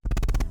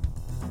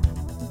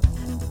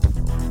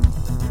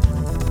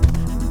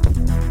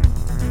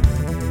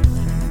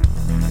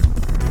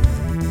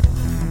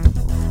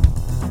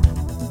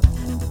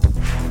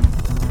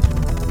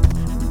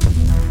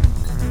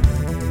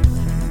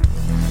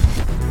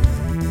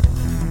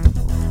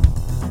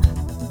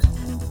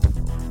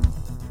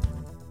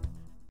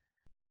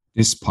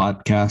This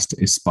podcast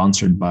is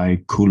sponsored by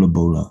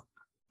Coolaboola,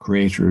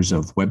 creators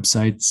of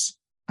websites,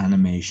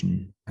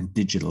 animation, and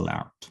digital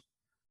art.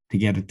 To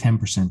get a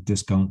 10%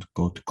 discount,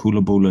 go to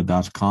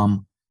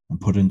coolaboola.com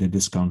and put in the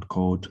discount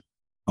code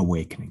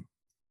AWAKENING.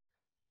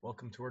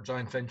 Welcome to our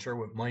joint venture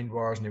with Mind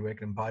Wars and the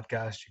Awakening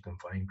Podcast. You can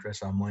find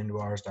Chris on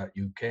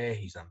mindwars.uk.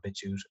 He's on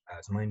BitChute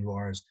as Mind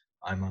Wars.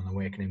 I'm on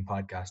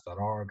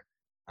awakeningpodcast.org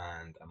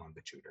and I'm on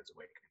BitChute as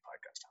Awakening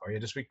Podcast. How are you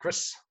this week,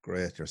 Chris?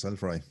 Great.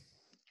 Yourself, Roy?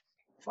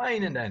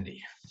 Fine and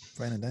dandy.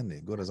 Fine and dandy.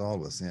 Good as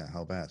always. Yeah,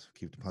 how bad?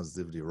 Keep the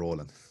positivity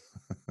rolling.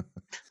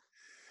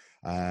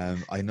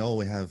 I know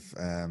we have,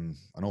 I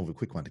know we have a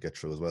quick one to get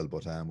through as well,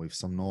 but we've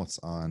some notes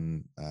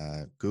on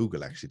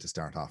Google actually to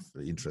start off.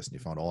 Very interesting. You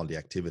found all the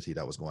activity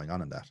that was going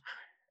on in that.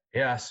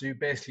 Yeah, so you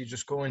basically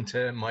just go into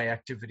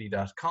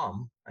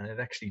myactivity.com and it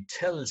actually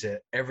tells you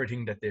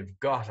everything that they've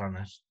got on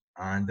it.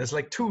 And there's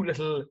like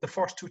the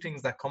first two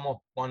things that come up.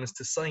 One is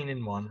to sign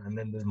in one, and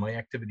then there's my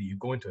activity. You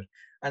go into it,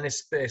 and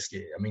it's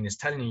basically, it's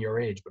telling you your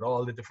age, but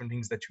all the different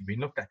things that you've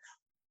been looked at,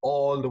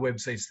 all the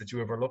websites that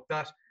you ever looked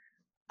at,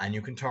 and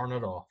you can turn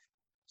it off.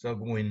 So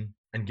go in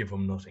and give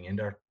them nothing, and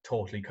they're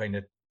totally kind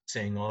of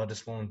saying, "Oh,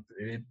 this won't."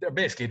 They're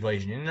basically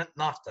advising you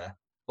not to,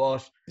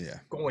 but yeah,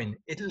 go in.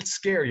 It'll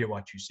scare you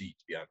what you see.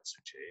 To be honest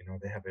with you,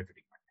 they have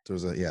everything.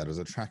 There's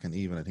a tracking,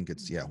 even I think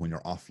it's when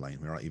you're offline,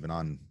 when you're not even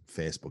on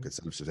Facebook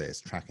itself today,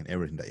 it's tracking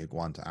everything that you go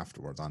on to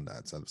afterwards on that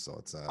itself. So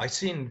it's I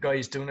seen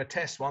guys doing a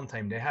test one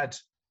time. They had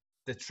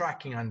the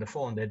tracking on the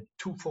phone. They had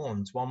two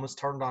phones. One was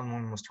turned on,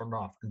 one was turned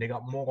off, and they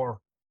got more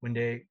when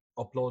they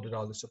uploaded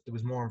all the stuff. There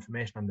was more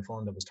information on the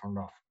phone that was turned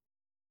off.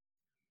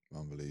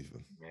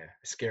 Unbelievable. Yeah,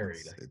 scary.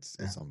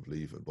 It's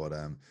unbelievable. But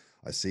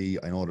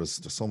I know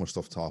there's so much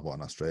stuff to talk about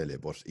in Australia,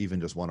 but even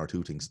just one or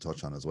two things to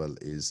touch on as well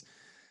is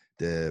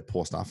the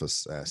post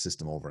office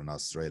system over in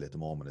Australia at the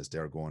moment is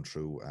they're going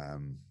through,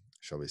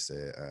 shall we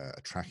say,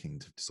 a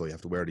tracking. So you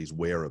have to wear these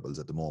wearables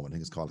at the moment. I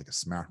think it's called like a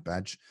smart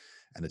badge.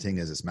 And the thing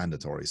is, it's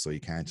mandatory. So you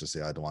can't just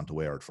say, I don't want to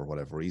wear it for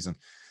whatever reason.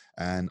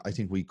 And I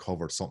think we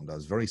covered something that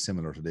was very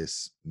similar to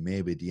this,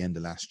 maybe at the end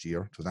of last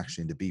year. It was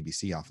actually in the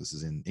BBC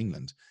offices in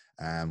England,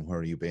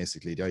 where you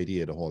basically, the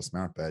idea of the whole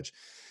smart badge,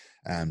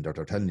 that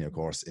they're telling you, of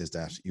course, is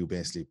that you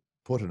basically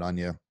put it on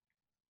you,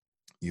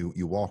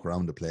 you walk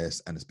around the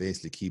place, and it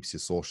basically keeps you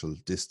social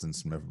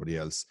distance from everybody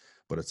else,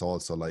 but it's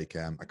also like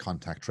a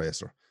contact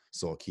tracer.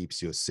 So it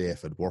keeps you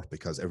safe at work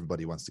because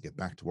everybody wants to get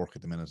back to work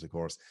at the minute, of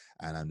course.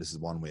 And this is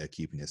one way of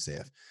keeping you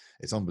safe.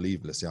 It's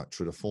unbelievable. It's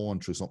through the phone,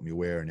 through something you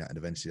wear, and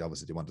eventually,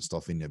 obviously, they want the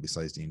stuff in you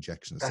besides the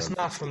injection. That's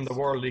not from the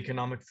World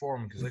Economic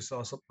Forum, because I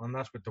saw something on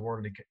that with the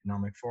World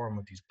Economic Forum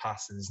with these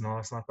passes. No,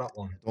 it's not that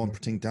one. I don't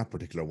think that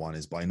particular one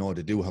is, but I know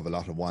they do have a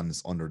lot of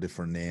ones under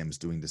different names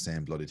doing the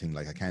same bloody thing.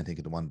 Like I can't think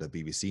of the one that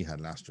BBC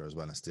had last year as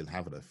well. I still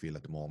have it, I feel,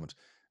 at the moment.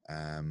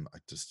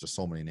 Just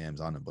so many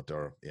names on it, but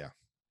they're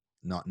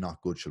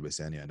not good, shall we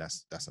say. Anyway,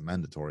 that's a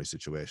mandatory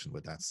situation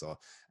with that. So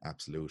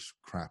absolute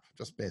crap,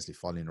 just basically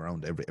following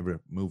around every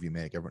move you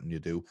make, everything you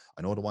do.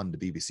 I know the one in the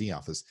BBC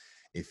office,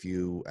 if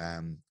you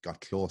got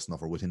close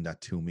enough or within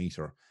that 2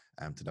 meter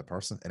to that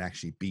person, it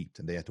actually beeped,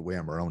 and they had to wear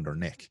them around their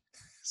neck.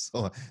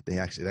 So it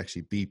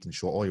actually beeped and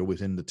showed, you're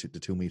within the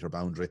 2 meter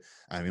boundary,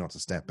 and you have to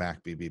step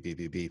back, beep beep beep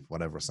beep beep,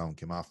 whatever sound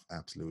came off.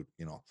 Absolute,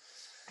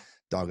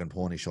 dog and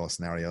pony show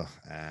scenario.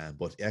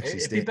 But actually,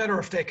 it'd be better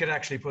if they could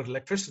actually put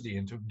electricity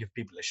in to give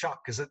people a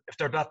shock. Because if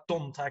they're that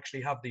dumb to actually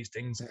have these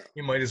things,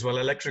 you might as well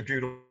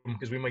electrocute them,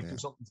 because we might do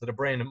something to the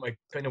brain that might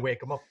kind of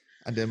wake them up.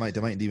 And they might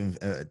even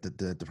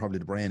probably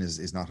the brain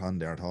is not on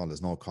there at all.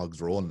 There's no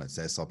cogs rolling, it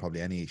says. So probably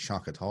any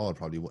shock at all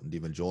probably wouldn't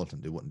even jolt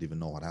them. They wouldn't even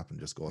know what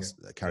happened. Just go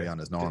carry on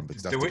as normal,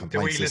 because that's the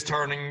wheel is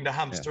turning, the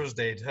hamsters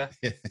did. Huh?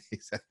 Yeah,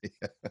 exactly.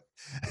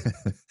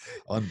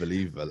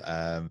 Unbelievable.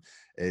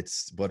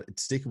 But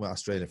sticking with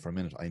Australia for a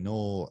minute. I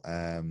know.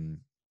 A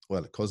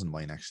cousin of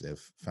mine actually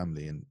have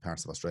family in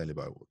parts of Australia.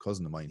 But a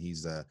cousin of mine,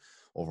 he's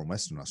over in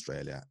Western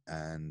Australia,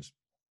 and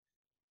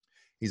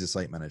he's a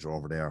site manager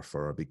over there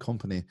for a big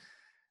company.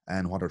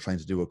 And what they're trying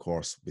to do, of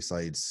course,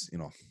 besides,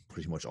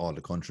 pretty much all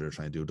the country they're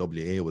trying to do,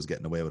 WA was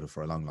getting away with it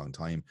for a long, long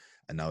time.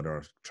 And now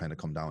they're trying to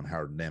come down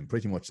hard on them.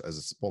 Pretty much, as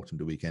I spoke to them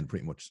the weekend,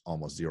 pretty much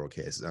almost zero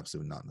cases,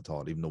 absolutely nothing at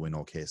all. Even though we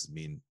know cases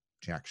mean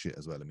jack shit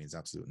as well. It means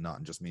absolutely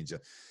nothing. It just means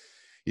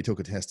you took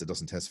a test, it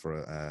doesn't test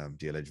for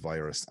the alleged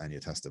virus, and you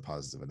tested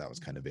positive, and that was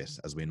kind of it.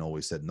 As we know,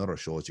 we said in other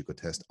shows, you could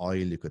test oil,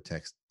 you could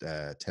test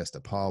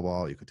a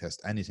powwow, you could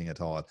test anything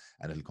at all,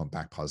 and it'll come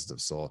back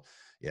positive. So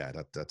yeah,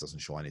 that doesn't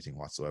show anything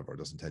whatsoever. It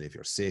doesn't tell you if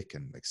you're sick,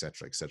 and et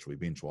cetera, et cetera. We've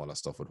been through all that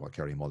stuff with what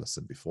Kerry Mullis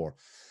said before.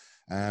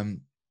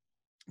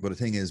 But the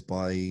thing is,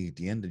 by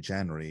the end of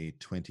January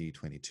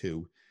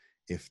 2022,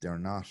 if they're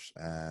not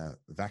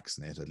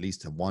vaccinated, at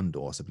least have one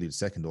dose, I believe the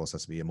second dose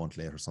has to be a month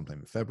later,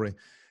 sometime in February.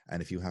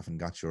 And if you haven't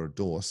got your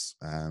dose,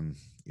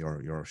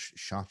 your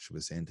shot, should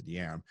we say, into the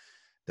arm,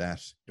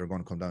 that they're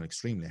going to come down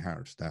extremely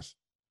hard. That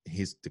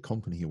the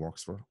company he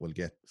works for will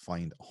get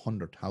fined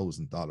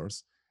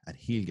 $100,000, and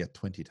he'll get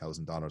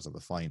 $20,000 of a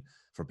fine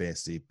for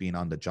basically being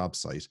on the job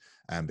site,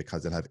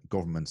 because they'll have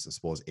governments, I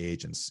suppose,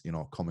 agents,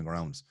 coming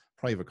around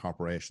private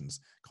corporations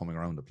coming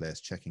around the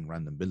place checking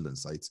random building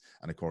sites,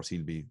 and of course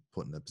he'll be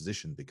put in a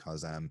position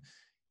because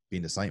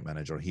being the site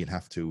manager, he'll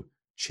have to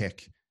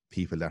check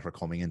people that are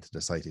coming into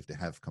the site if they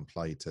have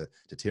complied to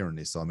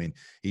tyranny. So I mean,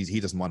 he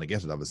doesn't want to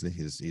get it. Obviously,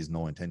 he's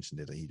no intention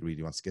that he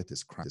really wants to get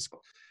this crap.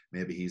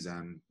 Maybe he's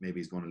going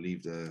to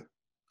leave the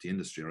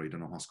industry, or I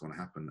don't know what's going to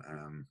happen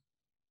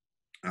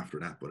after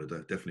that. But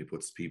it definitely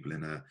puts people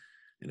in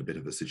a bit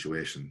of a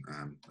situation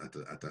at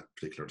that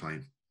particular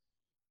time.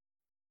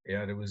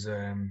 Yeah, there was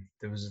a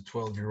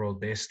 12-year-old.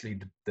 Basically,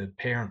 the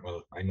parent.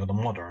 Well, I know the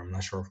mother. I'm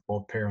not sure if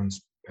both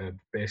parents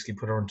basically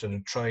put her into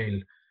the trial.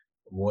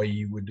 Why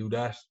you would do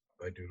that,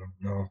 I do not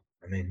know.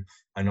 I mean,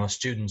 I know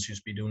students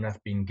used to be doing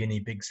that, being guinea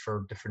pigs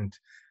for different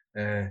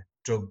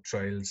drug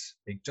trials,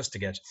 just to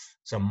get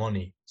some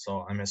money.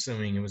 So I'm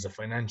assuming it was a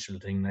financial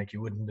thing. Like,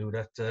 you wouldn't do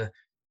that,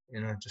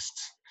 just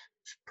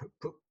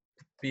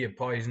be a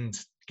poisoned,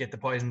 get the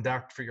poison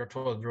dart for your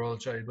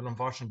 12-year-old child. But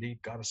unfortunately,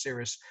 got a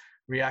serious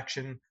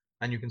reaction.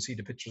 And you can see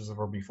the pictures of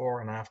her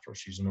before and after.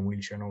 She's in a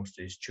wheelchair now,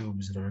 these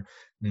tubes in her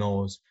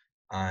nose.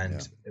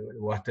 And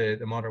what the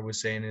mother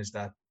was saying is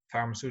that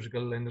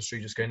pharmaceutical industry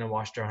just kind of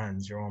washed their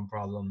hands, your own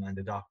problem. And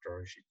the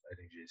doctor, I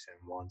think she said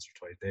once or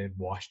twice, they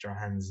washed their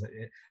hands.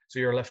 So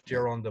you're left to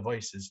your own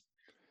devices.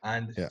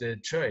 And the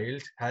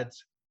child had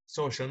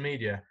social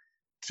media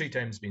 3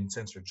 times been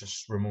censored,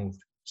 just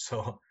removed.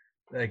 So,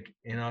 like,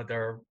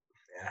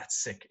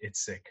 it's sick.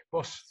 It's sick.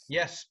 But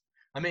yes,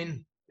 I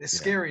mean, the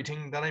scary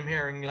thing that I'm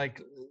hearing,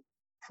 like,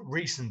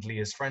 recently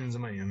is friends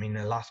of mine. I mean,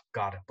 a lot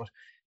got it, but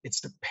it's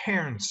the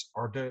parents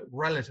or the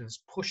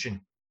relatives pushing.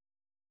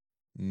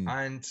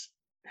 And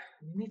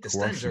you need to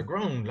stand your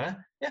ground,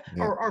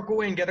 or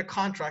go and get a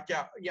contract.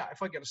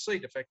 If I get a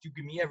side effect, you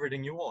give me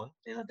everything you want.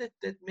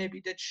 That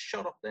maybe they'd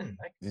shut up then.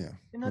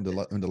 When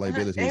the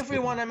liability.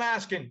 Everyone I'm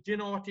asking, do you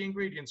know what the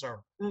ingredients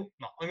are? No,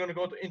 I'm going to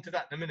go into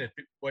that in a minute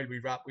while we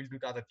wrap. We'll do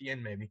that at the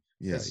end, maybe.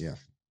 Yeah.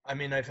 I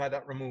mean, I've had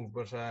that removed,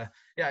 but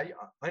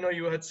I know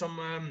you had some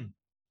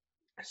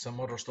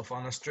other stuff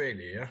on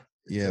Australia.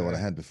 What I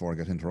had before I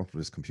got interrupted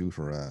with this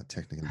computer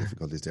technical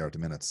difficulties there at the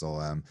minute.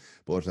 So,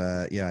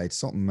 it's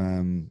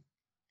something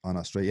on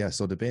Australia.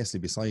 So, basically,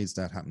 besides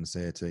that, happened to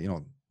say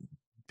to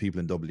people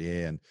in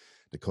WA and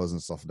the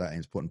cousins stuff like that, and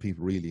it's putting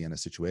people really in a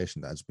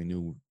situation that, as we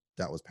knew,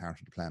 that was part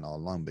of the plan all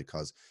along.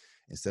 Because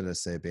instead of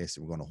say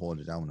basically we're going to hold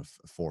it down and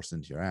force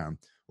into your arm,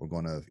 we're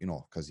going to,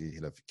 because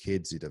you'd have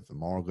kids, you'd have a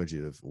mortgage,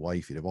 you'd have a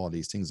wife, you'd have all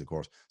these things, of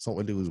course. So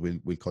what we'll do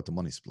is we'll cut the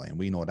money supply, and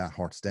we know that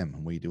hurts them,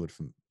 and we do it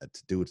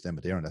to do it to them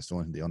at there, and that's the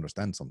only thing they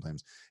understand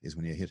sometimes is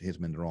when you hit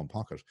them in their own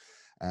pocket.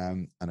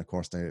 And of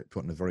course they're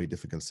put in a very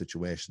difficult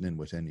situation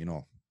within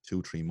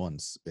 2-3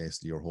 months.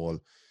 Basically your whole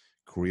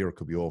career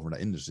could be over in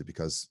that industry,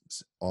 because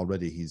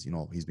already he's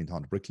been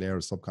talking to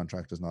bricklayers,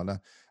 subcontractors and all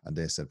that, and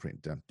they said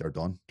they're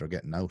done, they're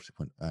getting out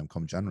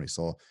come January.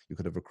 So you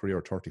could have a career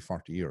of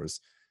 30-40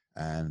 years,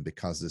 and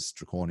because this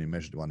draconian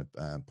measure they want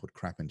to put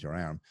crap into your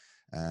arm,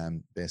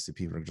 basically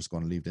people are just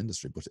going to leave the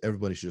industry. But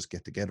everybody should just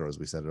get together, as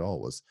we said it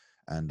always,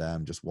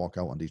 and just walk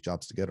out on these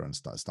jobs together and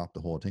stop the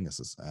whole thing.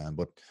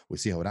 But we'll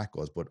see how that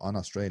goes. But on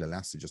Australia,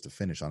 lastly, just to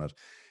finish on it,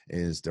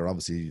 is there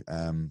obviously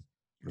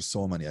there's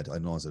so many, I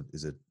don't know,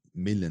 is it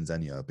millions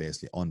anyhow,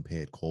 basically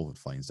unpaid COVID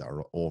fines that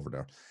are over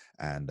there,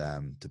 and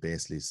to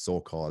basically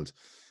so-called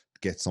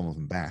get some of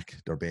them back,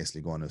 they're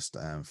basically going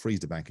to freeze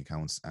the bank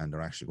accounts, and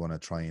they're actually going to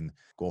try and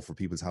go for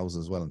people's houses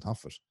as well on top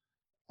of it.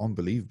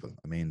 Unbelievable.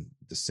 I mean,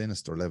 the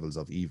sinister levels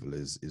of evil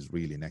is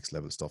really next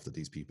level stuff that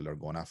these people are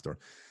going after,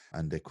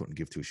 and they couldn't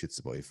give 2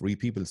 shits about. If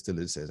people still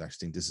actually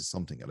think this is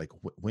something like,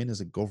 when is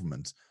a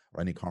government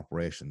or any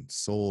corporation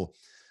so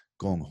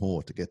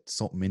gung-ho to get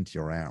something into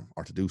your arm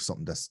or to do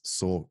something that's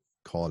so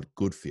called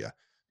good for you?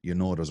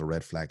 There's a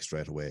red flag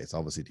straight away. It's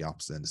obviously the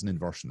opposite. And it's an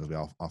inversion, as we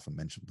often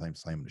mention from time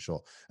to time in the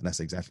show. And that's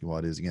exactly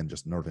what it is. Again,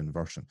 just another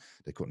inversion.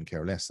 They couldn't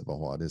care less about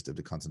what it is.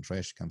 The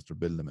concentration camps to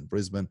build them in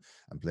Brisbane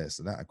and places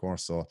like that, of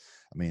course. So,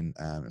 I mean,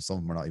 some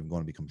of them are not even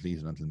going to be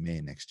completed until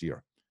May next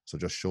year. So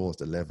it just shows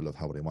the level of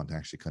how they want to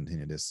actually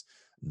continue this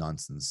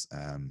nonsense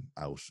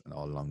out and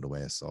all along the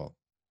way. So,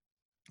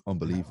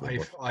 unbelievable.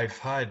 I've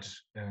had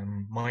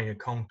my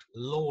account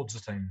loads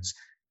of times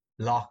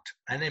locked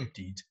and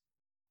emptied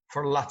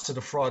for lots of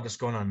the fraud that's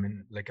going on. I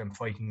mean, like, I'm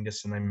fighting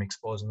this and I'm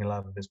exposing a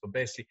lot of this, but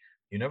basically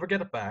you never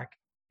get it back.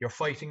 You're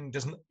fighting,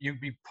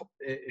 you'd be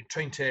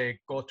trying to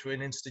go to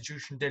an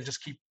institution, they'll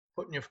just keep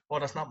putting you,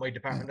 that's not my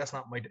department, that's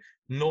not my,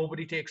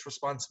 nobody takes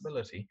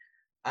responsibility,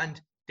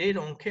 and they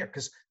don't care.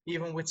 Because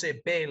even with,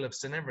 say,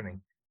 bailiffs and everything,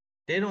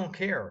 they don't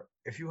care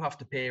if you have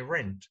to pay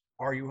rent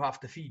or you have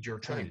to feed your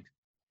child.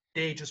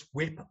 They just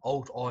whip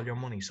out all your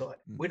money. So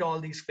with all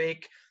these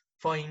fake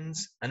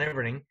fines and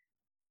everything,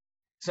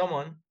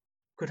 someone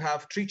could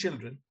have 3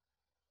 children,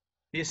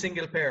 be a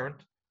single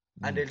parent,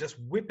 and they'll just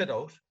whip it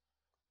out,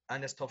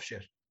 and it's tough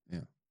shit.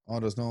 Yeah. Oh,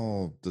 there's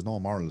no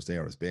morals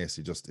there. It's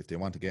basically just, if they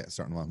want to get a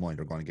certain amount of money,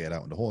 they're going to get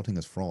out. And the whole thing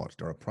is fraud.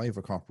 They're a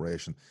private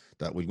corporation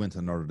that we'll go into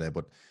another day.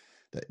 But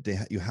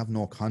you have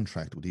no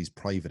contract with these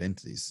private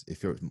entities.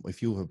 If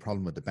you have a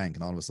problem with the bank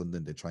and all of a sudden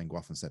then they try and go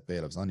off and set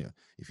bailiffs on you,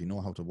 if you know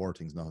how to word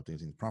things, know how to do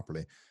things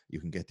properly, you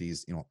can get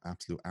these,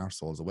 absolute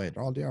arseholes away.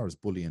 All they are is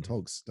bully and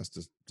thugs. That's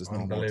just, there's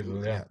no more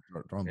to it. Yeah.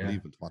 They're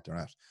unbelievable to what they're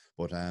at.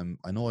 But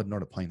I know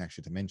another point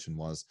actually to mention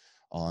was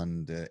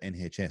on the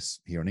NHS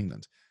here in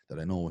England, that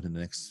I know within the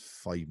next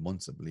 5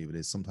 months, I believe it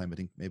is, sometime I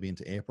think maybe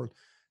into April,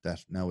 that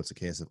now it's a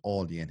case of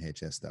all the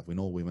NHS staff. We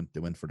know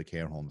they went for the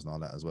care homes and all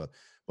that as well,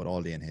 but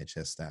all the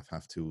NHS staff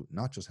have to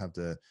not just have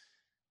to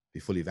be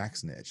fully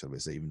vaccinated, shall we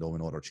say, even though we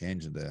know they're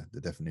changing the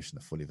definition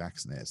of fully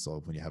vaccinated.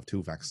 So when you have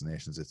 2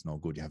 vaccinations, it's no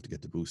good. You have to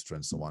get the booster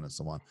and so on,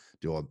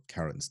 the old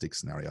carrot and stick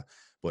scenario.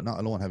 But not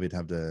alone have you to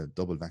have the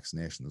double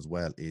vaccination as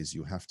well, is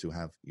you have to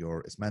have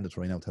it's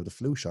mandatory now to have the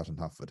flu shot on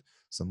top of it.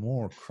 Some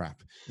more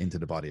crap into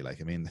the body.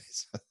 Like, I mean,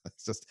 it's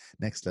just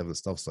next level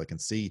stuff. So I can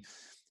see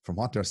from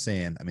what they're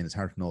saying, I mean, it's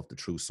hard to know if the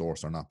true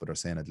source or not, but they're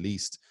saying at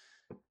least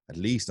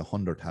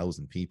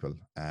 100,000 people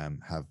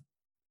have,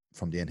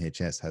 from the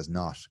NHS, has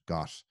not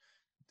got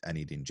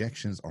any of the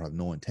injections or have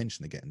no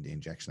intention of getting the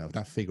injection. Now, if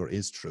that figure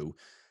is true,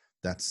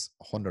 that's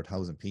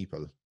 100,000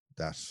 people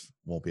that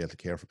won't be able to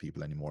care for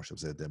people anymore. Shall we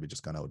say, they'll be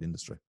just gone out of the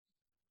industry.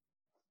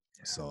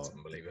 Yeah, so it's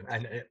unbelievable.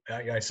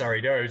 And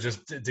sorry, there I was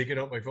just digging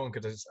up my phone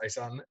because I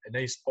saw a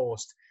nice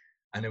post,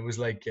 and it was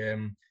like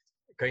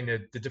kind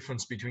of the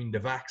difference between the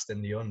vaxxed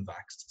and the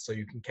unvaxxed. So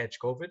you can catch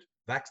COVID,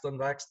 vaxxed,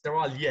 unvaxxed. They're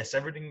all yes.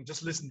 Everything.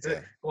 Just listen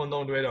to going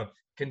down the way down.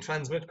 Can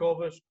transmit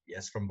COVID?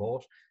 Yes, from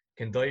both.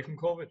 Can die from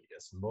COVID?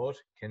 Yes, from both.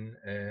 Can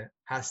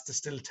has to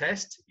still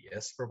test?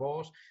 Yes, for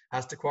both.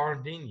 Has to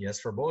quarantine? Yes,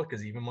 for both.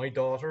 Because even my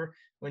daughter,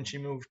 when she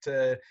moved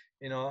to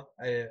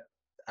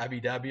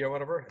Abu Dhabi or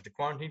whatever, had to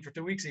quarantine for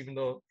 2 weeks, even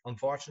though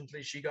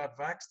unfortunately she got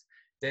vaxxed.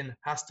 Then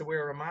has to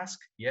wear a mask?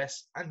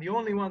 Yes. And the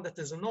only one that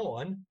doesn't know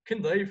one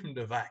can die from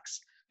the vax.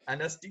 And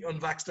that's the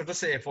unvaxxed or the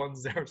safe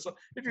ones there. So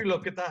if you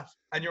look at that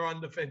and you're on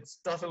the fence,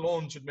 that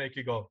alone should make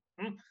you go,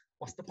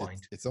 what's the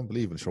point? It's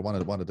unbelievable. Sure, one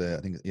of the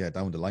I think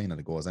down the line, and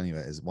it goes anyway,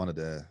 is one of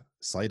the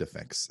side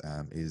effects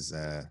is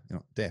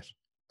death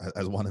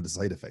as one of the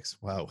side effects.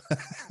 Wow.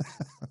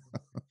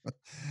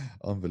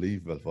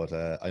 Unbelievable. But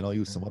I know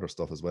you some other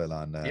stuff as well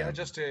on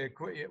just a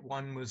quick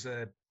one was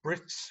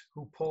Brits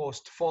who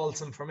post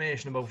false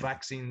information about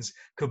vaccines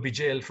could be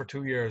jailed for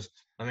 2 years.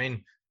 I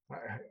mean,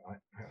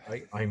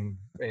 I'm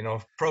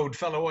proud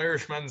fellow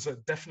Irishman, so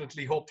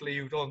definitely hopefully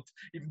you don't,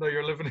 even though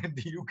you're living in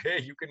the UK,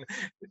 you can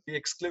be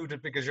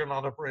excluded because you're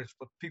not a Brit.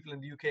 But people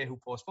in the UK who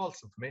post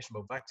false information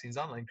about vaccines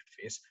online could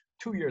face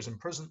 2 years in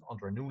prison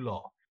under a new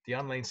law. The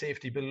Online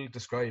Safety Bill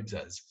describes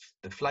as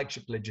the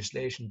flagship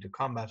legislation to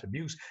combat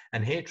abuse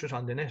and hatred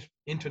on the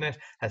internet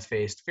has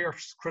faced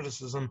fierce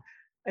criticism.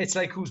 It's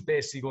like, who's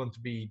basically going to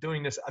be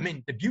doing this? I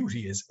mean, the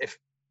beauty is if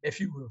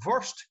you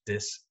reversed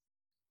this,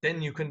 then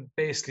we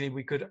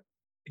could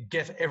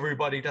get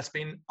everybody that's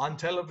been on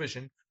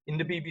television, in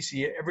the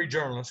BBC, every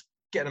journalist,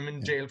 get them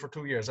in jail for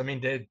 2 years. I mean,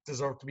 they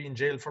deserve to be in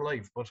jail for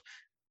life, but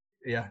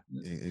yeah.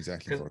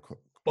 Exactly.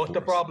 But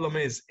the problem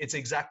is, it's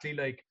exactly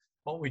like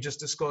what we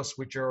just discussed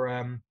with your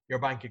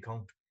bank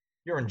account.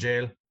 You're in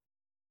jail,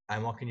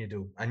 and what can you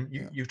do? And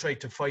you try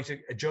to fight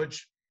a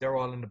judge, they're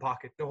all in the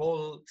pocket. The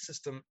whole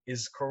system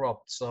is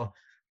corrupt. So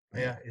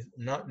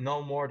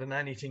no more than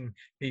anything,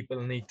 people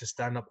need to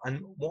stand up.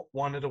 And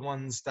one of the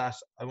ones that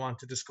I want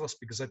to discuss,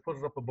 because I put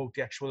it up about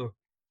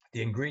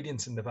the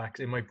ingredients in the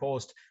vaccine in my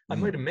post. I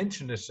might have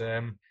mentioned it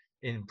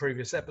in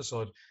previous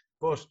episode,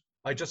 but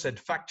I just said,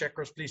 fact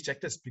checkers, please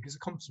check this, because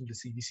it comes from the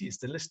CDC. It's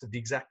the list of the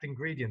exact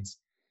ingredients.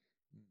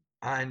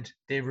 And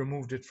they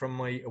removed it from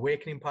my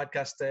Awakening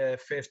podcast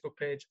Facebook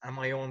page and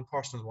my own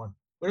personal one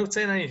without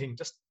saying anything.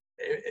 Just,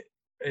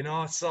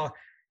 so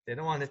they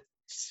don't want it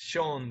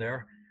shown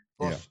there.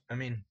 But I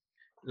mean,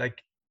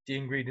 like the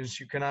ingredients,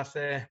 you cannot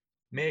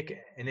make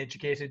an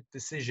educated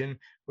decision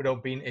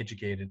without being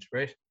educated,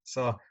 right?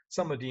 So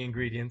some of the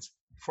ingredients,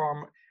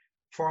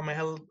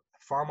 formaldehyde.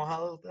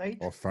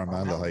 Or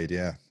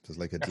formaldehyde, just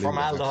like a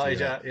formaldehyde,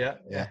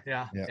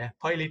 yeah.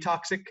 Highly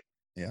toxic,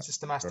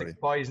 systematic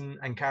poison,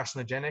 and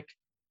carcinogenic.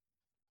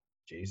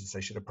 Jesus, I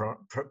should have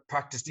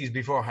practiced these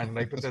beforehand.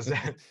 Like, but there's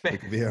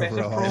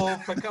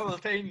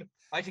methylpropyl.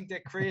 I think they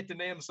create the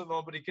names so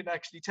nobody can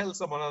actually tell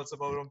someone else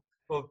about them.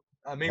 But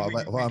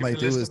what I might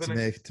do is to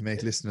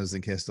make listeners,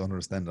 in case they don't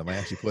understand them, I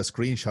actually put a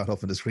screenshot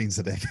up on the screen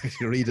so they can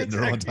actually read it in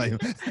their own time.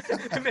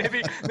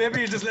 maybe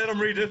you just let them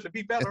read it. It'd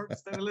be better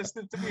instead of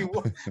listening to me.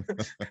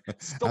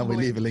 And we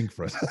leave a link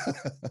for it.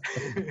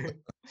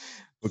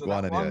 But so go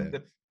on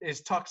anyway.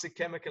 Is toxic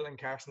chemical and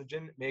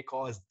carcinogen, may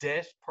cause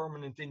death,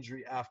 permanent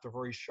injury after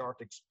very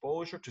short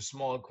exposure to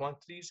small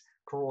quantities,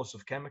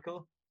 corrosive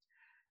chemical.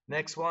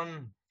 Next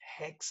one,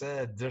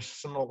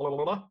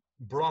 hexadecimal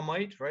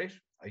bromide, right?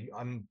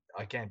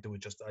 I can't do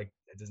it.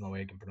 There's no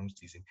way I can pronounce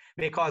these things.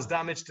 May cause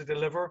damage to the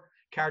liver,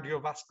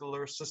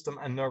 cardiovascular system,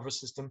 and nervous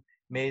system.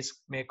 May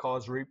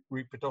cause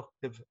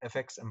reproductive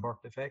effects and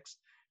birth defects.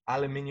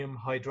 Aluminium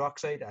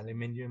hydroxide,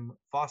 aluminium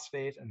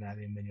phosphate, and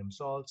aluminium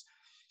salts.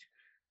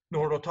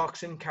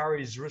 Neurotoxin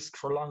carries risk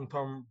for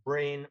long-term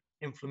brain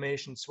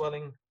inflammation,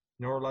 swelling.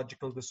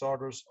 neurological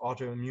disorders,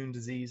 autoimmune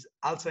disease,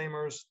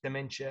 Alzheimer's,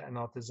 dementia, and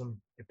autism.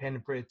 It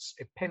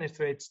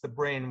penetrates the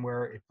brain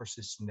where it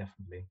persists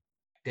indefinitely.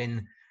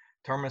 Then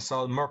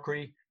thimerosal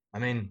mercury. I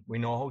mean, we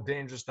know how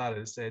dangerous that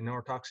is. The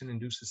neurotoxin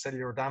induces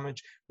cellular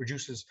damage,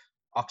 reduces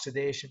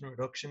oxidation,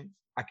 reduction,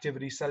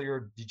 activity,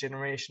 cellular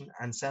degeneration,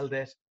 and cell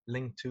death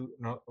linked to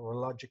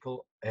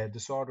neurological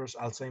disorders,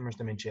 Alzheimer's,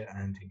 dementia,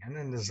 and thing. And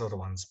then there's other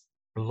ones,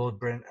 blood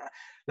brain.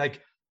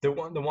 Like the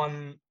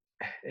one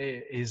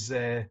is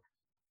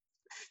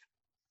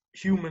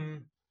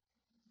human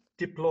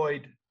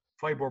diploid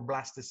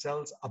fibroblast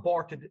cells,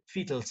 aborted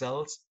fetal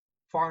cells,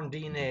 foreign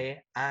DNA,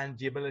 and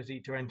the ability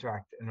to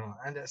interact.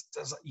 And there's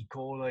E.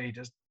 coli,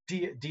 there's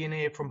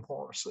DNA from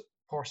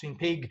porcine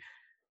pig,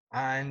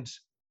 and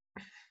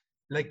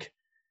like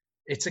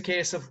it's a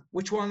case of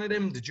which one of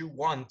them did you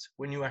want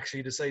when you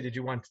actually decided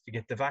you wanted to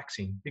get the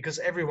vaccine? Because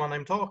everyone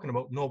I'm talking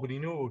about, nobody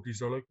knew.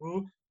 These are like,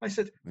 oh, I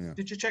said,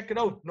 did you check it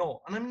out?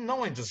 No. And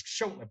I'm just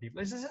shouting at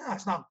people. I said,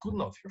 it's not good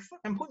enough. You're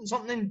fucking putting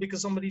something in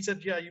because somebody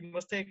said, yeah, you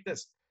must take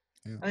this.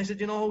 Yeah. And I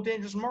said, you know how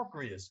dangerous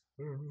mercury is?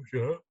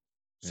 Yeah.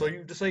 So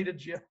you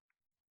decided,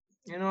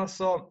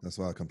 so that's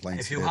why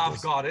complaints. If you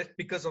have got it,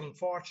 because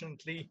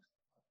unfortunately,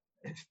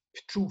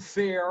 through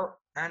fear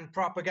and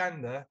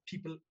propaganda,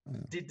 people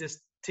did this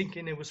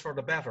thinking it was for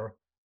the better.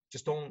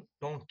 Just don't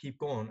keep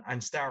going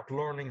and start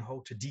learning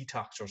how to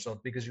detox yourself,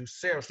 because you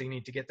seriously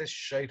need to get this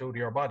shit out of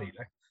your body.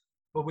 Like,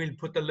 but we'll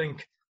put the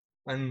link,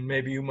 and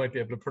maybe you might be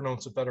able to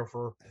pronounce it better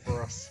for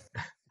us.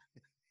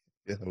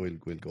 Yeah,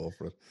 we'll go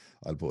for it.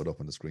 I'll put it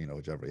up on the screen or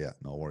whichever. Yeah,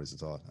 no worries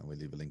at all, and we'll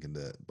leave a link in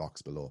the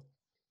box below.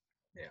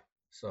 Yeah.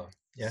 So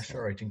yeah,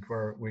 sure. I think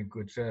we're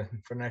good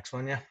for next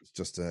one. Yeah. It's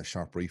just a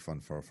sharp brief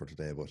one for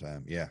today, but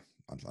yeah,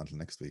 until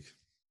next week.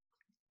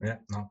 Yeah,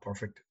 not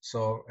perfect.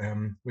 So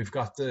we've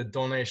got the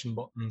donation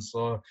button.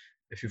 So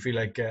if you feel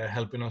like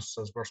helping us,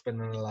 as we're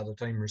spending a lot of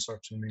time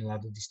researching a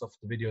lot of the stuff,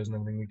 the videos and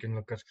everything, we can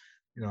look at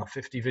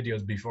 50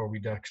 videos before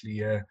we'd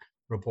actually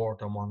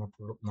report on one or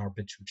put it up on our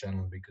BitChute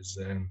channel, because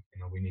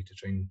we need to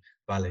try and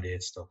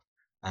validate stuff.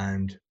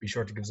 And be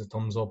sure to give us a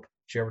thumbs up,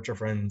 share with your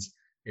friends.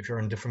 If you're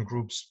in different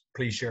groups,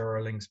 please share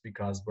our links,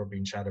 because we're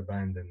being shadow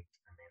banned and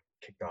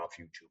kicked off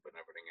YouTube and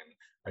everything. And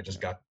I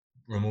just got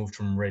removed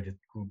from Reddit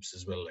groups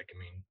as well. Like,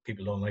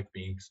 people don't like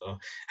me, so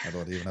I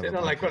don't even have they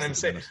don't like what I'm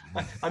saying.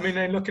 I'm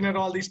looking at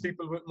all these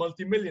people with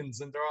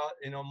multi-millions, and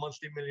they're all,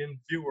 multi-million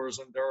viewers,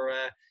 and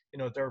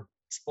they're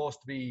supposed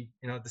to be,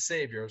 the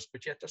saviors,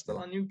 but yet they're still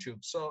on YouTube.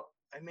 So,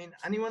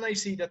 anyone I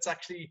see that's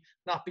actually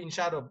not being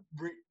shadowed,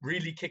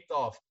 really kicked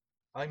off,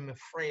 I'm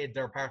afraid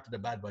they're part of the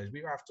bad boys.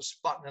 We are after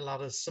spotting a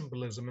lot of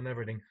symbolism and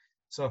everything.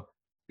 So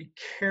be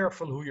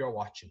careful who you're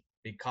watching,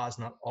 because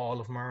not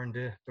all of them are in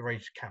the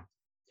right camp.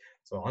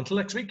 So until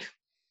next week,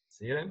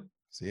 see you then.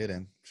 See you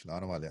then.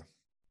 Shalom Alia.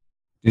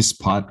 This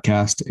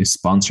podcast is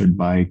sponsored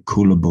by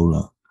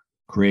Coolaboola,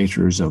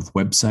 creators of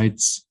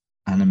websites,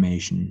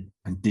 animation,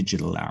 and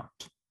digital art.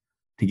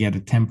 To get a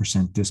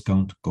 10%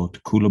 discount, go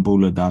to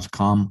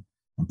coolaboola.com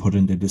and put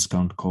in the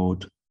discount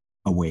code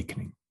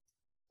AWAKENING.